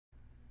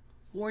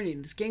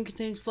Warning, this game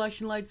contains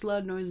flashing lights,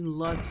 loud noise, and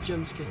lots of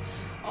jump scares.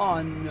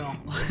 Oh no.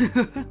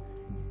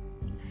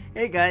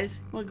 Hey guys,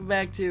 welcome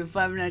back to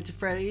Five Nights at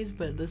Freddy's,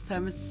 but this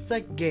time it's the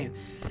second game.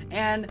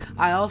 And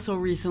I also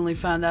recently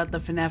found out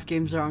that FNAF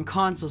games are on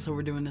console, so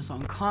we're doing this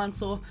on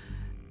console.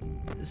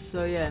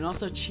 So yeah, and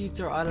also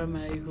cheats are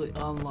automatically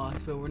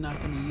unlocked, but we're not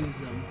going to use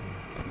them.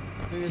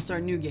 We're going to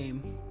start a new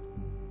game.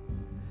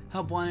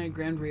 Help wanted,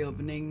 grand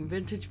reopening.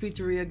 Vintage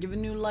pizzeria, give a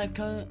new life,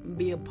 come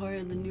be a part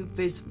of the new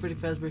face of Freddy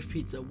Fazbear's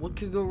Pizza. What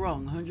could go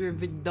wrong?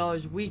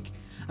 $150 a week.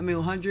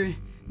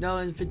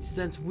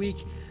 $100.50 a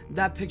week.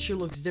 That picture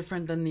looks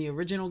different than the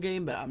original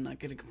game, but I'm not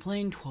gonna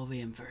complain. 12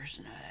 a.m.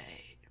 first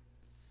night.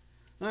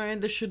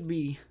 Alright, this should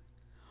be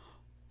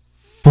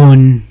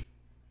fun.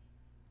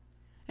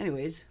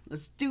 Anyways,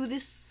 let's do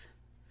this.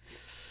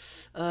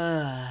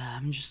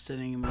 I'm just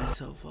setting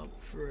myself up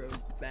for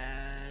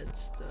bad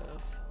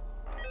stuff.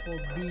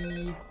 Hold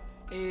B,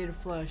 A to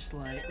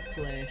flashlight,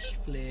 flash.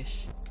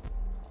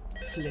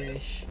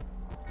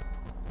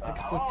 I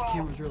can select the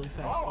cameras really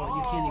fast. Oh,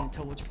 you can't even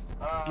tell which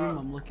room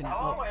I'm looking at.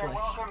 Oh, flash.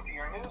 Welcome to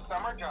your new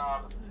summer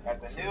job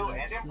at the new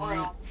and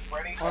improved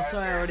Freddy Also,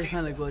 I already Fazbear's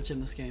found a glitch in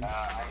this game.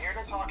 I'm here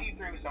to talk you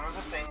through some of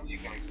the things you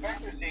can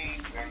expect to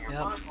see during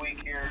your first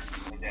week here,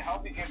 and to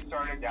help you get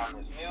started down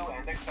this new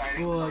and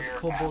exciting career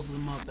pull path. both of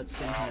them up at the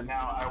same time.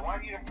 Now, I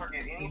want you to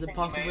forget anything Is it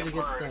possible you may to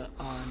have get heard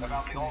the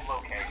about the old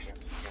locations.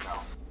 You know,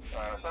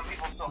 some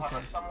people still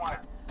have a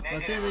somewhat Well,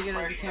 as soon as I get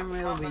out the camera,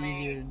 it'll be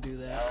easier to do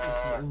that.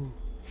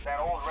 That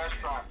old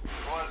restaurant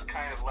was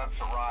kind of left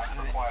to rot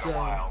for quite a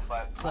while,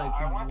 but it's like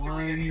I want to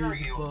reassure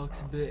you,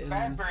 $1 a bit, and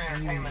then Fazbear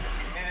Entertainment is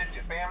committed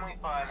to family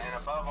fun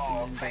and above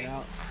all, get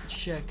out,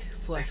 check,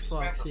 flash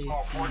Foxy,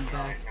 and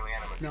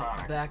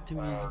back to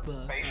music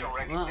book.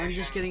 Well, I'm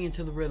just getting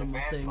into the rhythm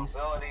of things.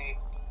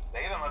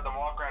 They even let them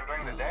walk around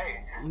during the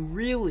day.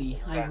 Really?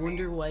 I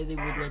wonder why they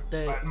would let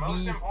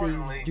these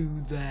things do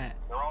that.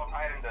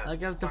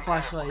 Like if the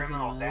flashlight isn't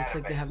on, it looks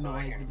like they have no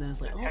eyes, but then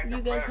it's like, oh,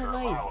 you guys have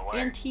eyes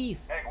and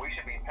teeth. Heck, we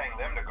should be paying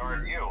them to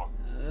guard you.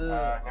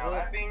 Now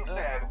that being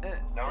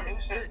said, no new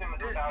system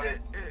is without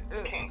its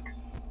kinks.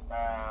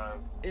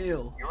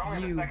 Ew,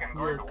 you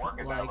look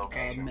like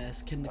a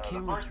mess. Can the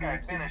camera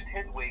turn,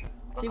 please?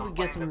 See if we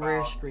get some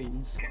rare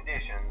screens.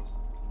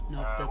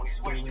 Nope, that's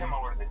still there.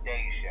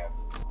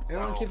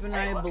 Everyone keep an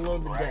eye below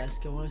the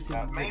desk. I want to see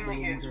if we get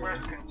Balloon Girl.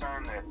 First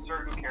concerned that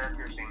certain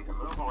characters seem to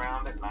move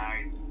around at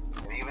night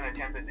and even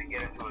attempted to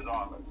get into his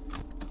office.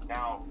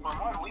 Now, from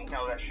what we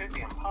know, that should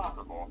be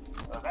impossible.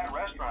 That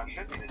restaurant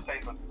should be the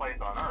safest place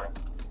on Earth.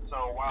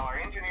 So while our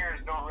engineers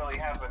don't really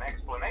have an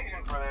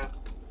explanation for this,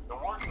 the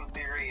working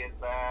theory is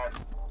that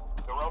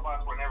the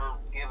robots were never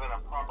given a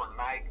proper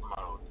night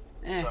mode.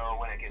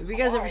 If you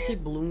guys ever see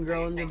Balloon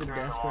Girl under the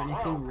desk or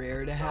anything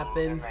rare to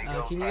happen,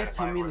 can you guys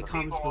tell me in the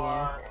comments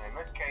below?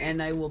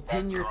 And I will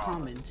pin your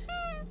comment.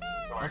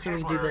 Also,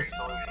 we can do this.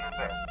 Hold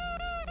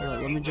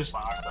on, let me just...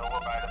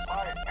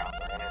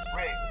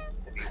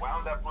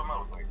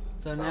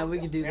 So now we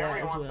can do that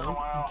as well,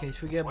 in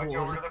case we get bored.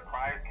 Yep,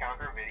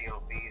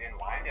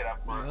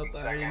 I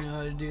already know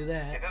how to do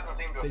that.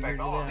 Figured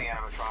it out.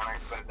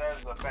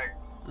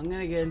 I'm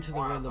gonna get into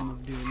the rhythm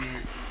of doing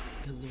that,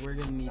 because we're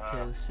gonna need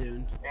to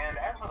soon. And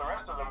as for the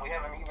rest of them, we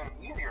have an even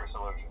easier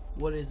solution.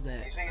 What is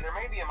that? You see, there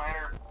may be a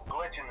minor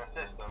glitch in the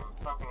system,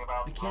 something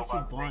about I can't see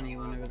Bonnie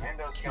whenever the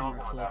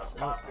camera flips.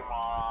 Oh.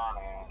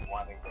 And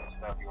wanting to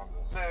stuff you into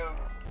the suit.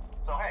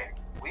 So hey,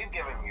 we've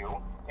given you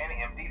an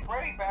empty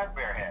Freddy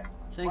Fazbear head.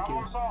 Thank you.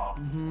 Problem solved.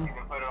 You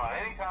can put it on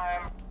any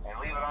time and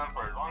leave it on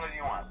for as long as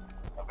you want.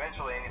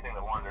 Eventually, anything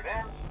that wandered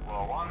in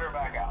will wander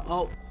back out.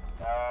 Oh.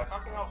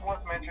 Something else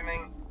worth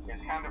mentioning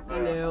is kind of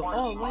hello.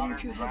 Oh, why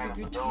don't you have a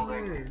guitar?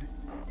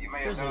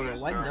 First of all,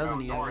 why doesn't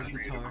he have his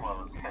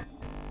guitar?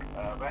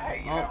 But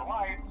hey, you have a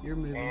light, you're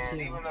moving and too.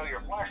 even though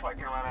your flashlight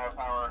can run out of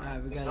power,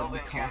 Alright, we gotta be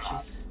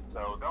cautious.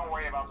 So don't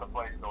worry about the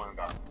place going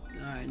dark.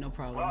 Alright, no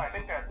problem. Well, I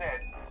think that's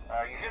it.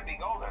 You should be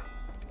golden.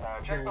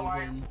 Check the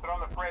lights, put on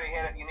the Freddy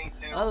head if you need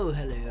to. Oh,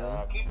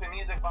 hello. Keep the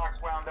music box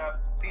wound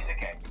up, piece of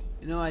cake.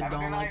 You know what I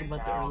don't like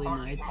about the early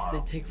nights? They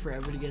take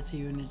forever to get to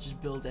you, and it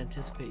just builds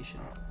anticipation.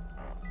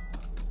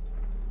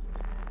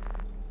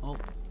 Oh.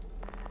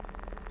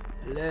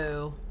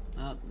 Hello.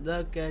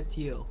 Look at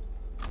you.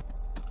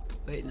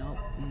 Wait, no.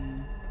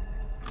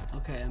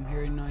 Okay, I'm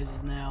hearing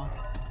noises now,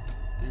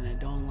 and I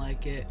don't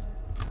like it.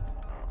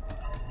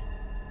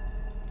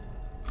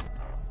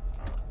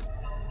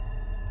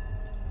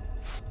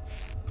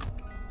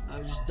 I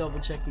was just double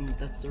checking if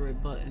that's the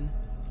right button.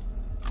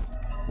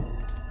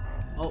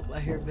 Oh, I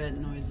hear vent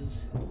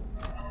noises.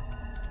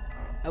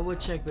 I would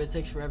check, but it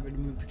takes forever to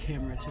move the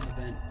camera to the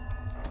vent.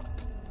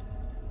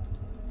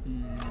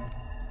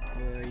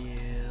 Where are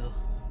you?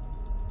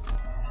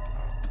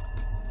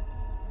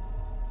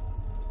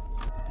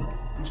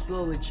 I'm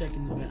slowly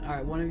checking the vent.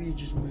 Alright, one of you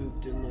just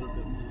moved it a little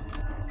bit more.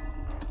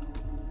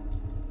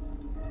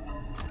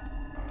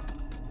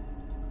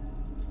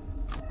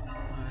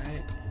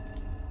 Alright.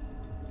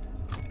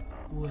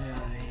 Where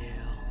are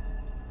you?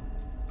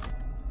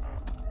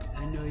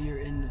 I know you're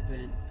in the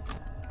vent.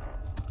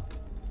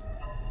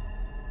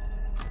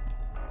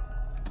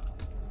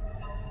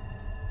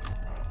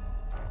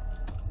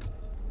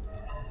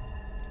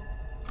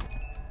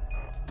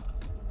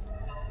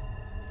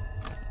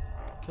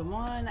 Come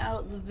on,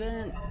 out the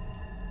vent.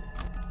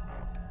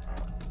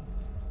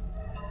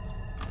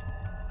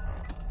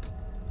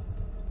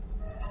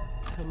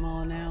 Come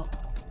on out.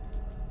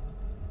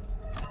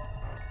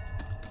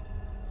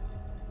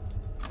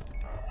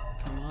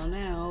 Come on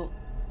out.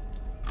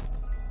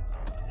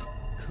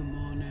 Come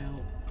on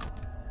out.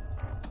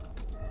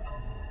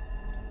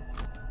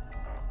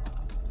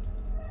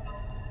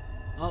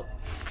 Oh,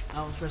 I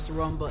almost pressed the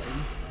wrong button.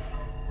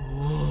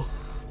 Oh,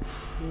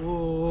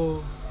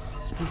 oh,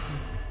 spooky.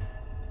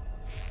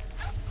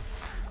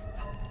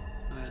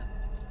 Alright.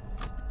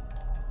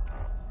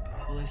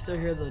 Well, I still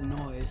hear the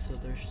noise, so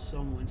there's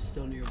someone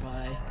still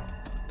nearby.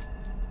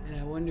 And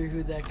I wonder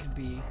who that could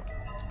be.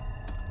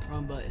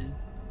 Wrong button.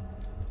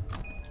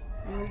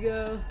 Here we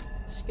go.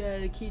 Just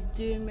gotta keep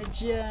doing my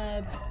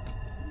job.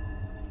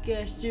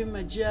 Gosh, doing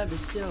my job is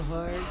so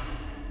hard.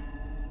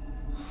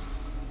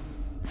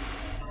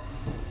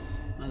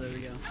 Oh, there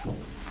we go.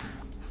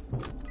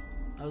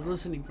 I was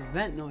listening for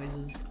vent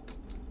noises.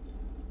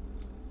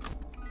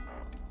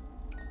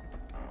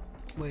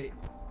 Wait.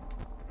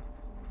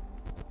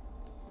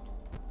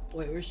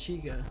 Wait, where's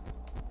Chica?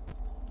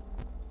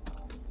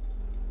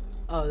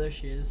 Oh, there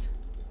she is.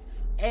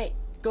 Hey,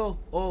 go.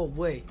 Oh,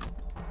 wait.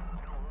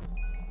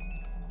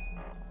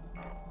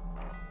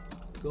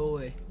 Go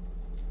away.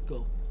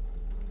 Go.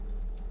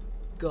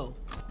 Go.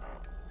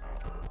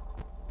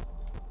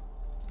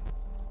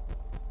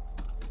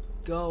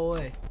 Go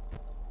away.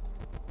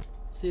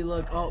 See,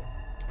 look. Oh.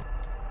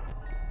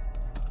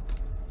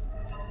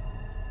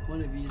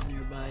 One of you's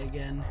nearby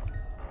again.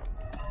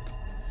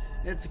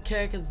 It's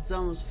okay because it's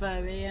almost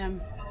 5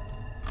 a.m.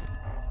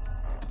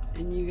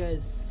 And you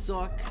guys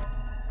suck.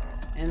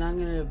 And I'm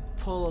gonna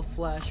pull a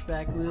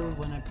flashback move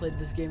when I played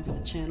this game for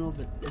the channel,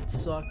 but it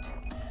sucked.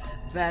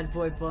 Bad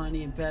Boy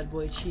Bonnie and Bad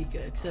Boy Chica,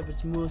 except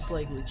it's most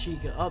likely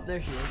Chica. Oh,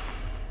 there she is.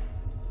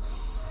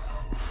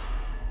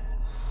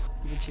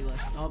 I think she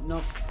left. Oh,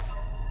 nope.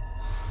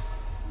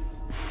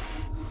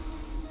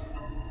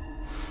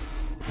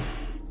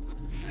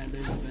 Alright,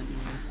 there's a vent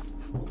noise.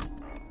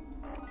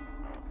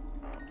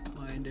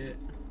 Find it.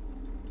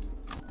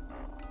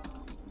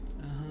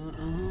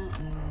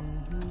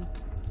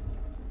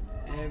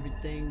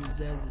 Everything's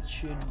as it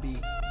should be.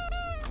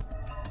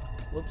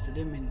 Whoops, I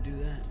didn't mean to do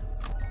that.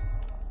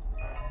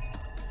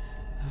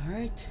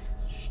 Alright,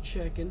 just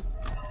checking.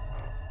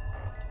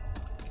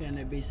 Can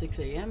it be 6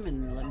 a.m.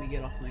 and let me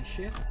get off my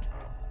shift?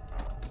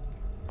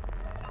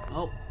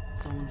 Oh,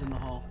 someone's in the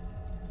hall.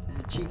 Is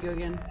it Chica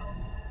again?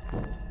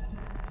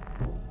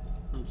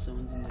 Oh,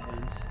 someone's in the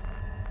vents.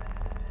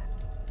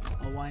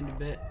 I'll wind a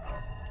bit.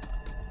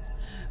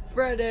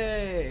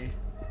 Freddy!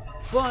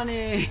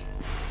 Bonnie!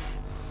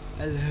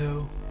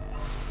 Hello.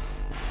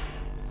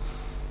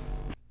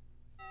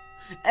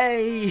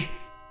 Hey!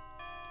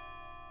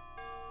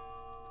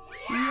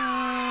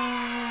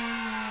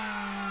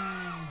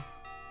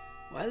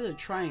 Why is there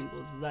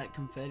triangles? Is that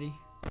confetti?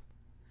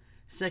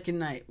 Second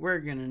night. We're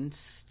gonna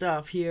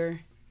stop here.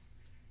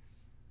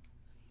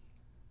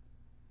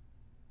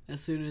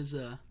 As soon as,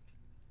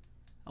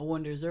 I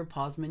wonder, is there a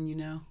pause menu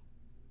now?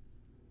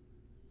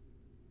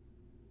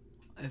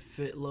 If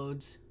it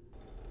loads.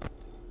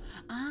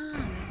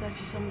 Ah, that's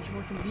actually so much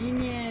more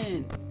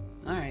convenient.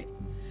 Alright.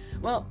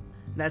 Well,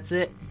 that's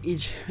it.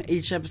 Each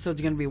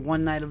episode's gonna be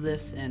one night of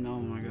this, and oh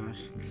my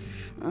gosh.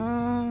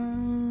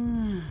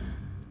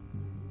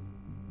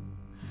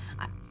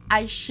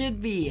 I should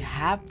be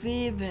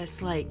happy, but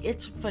it's like,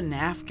 it's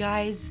FNAF,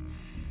 guys,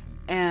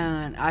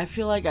 and I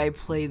feel like I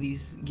play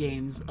these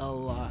games a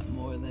lot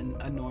more than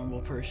a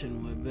normal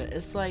person would, but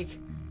it's like,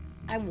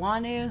 I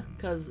want to,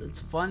 because it's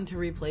fun to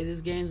replay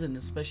these games, and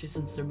especially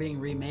since they're being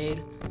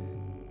remade,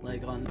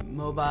 like on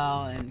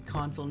mobile and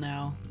console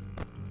now.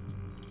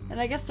 And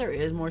I guess there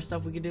is more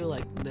stuff we could do,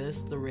 like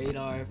this, the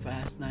radar,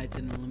 fast nights,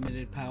 and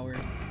unlimited power.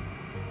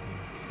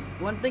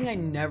 One thing I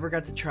never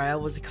got to try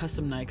out was the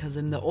custom night, because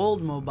in the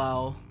old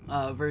mobile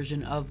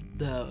version of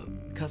the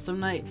custom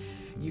night,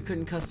 you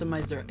couldn't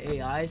customize their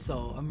AI,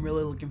 so I'm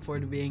really looking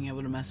forward to being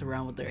able to mess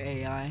around with their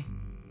AI.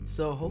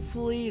 So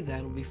hopefully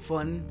that'll be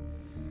fun,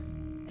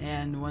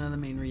 and one of the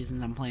main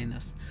reasons I'm playing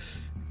this.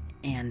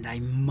 And I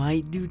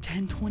might do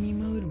 1020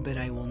 mode, but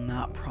I will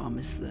not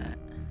promise that.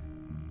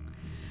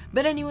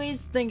 But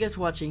anyways, thank you guys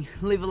for watching.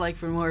 Leave a like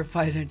for more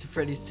Five Nights at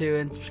Freddy's 2,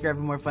 and subscribe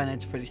for more Five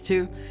Nights at Freddy's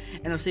 2.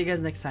 And I'll see you guys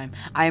next time.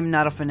 I am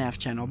not a FNAF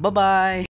channel. Bye-bye!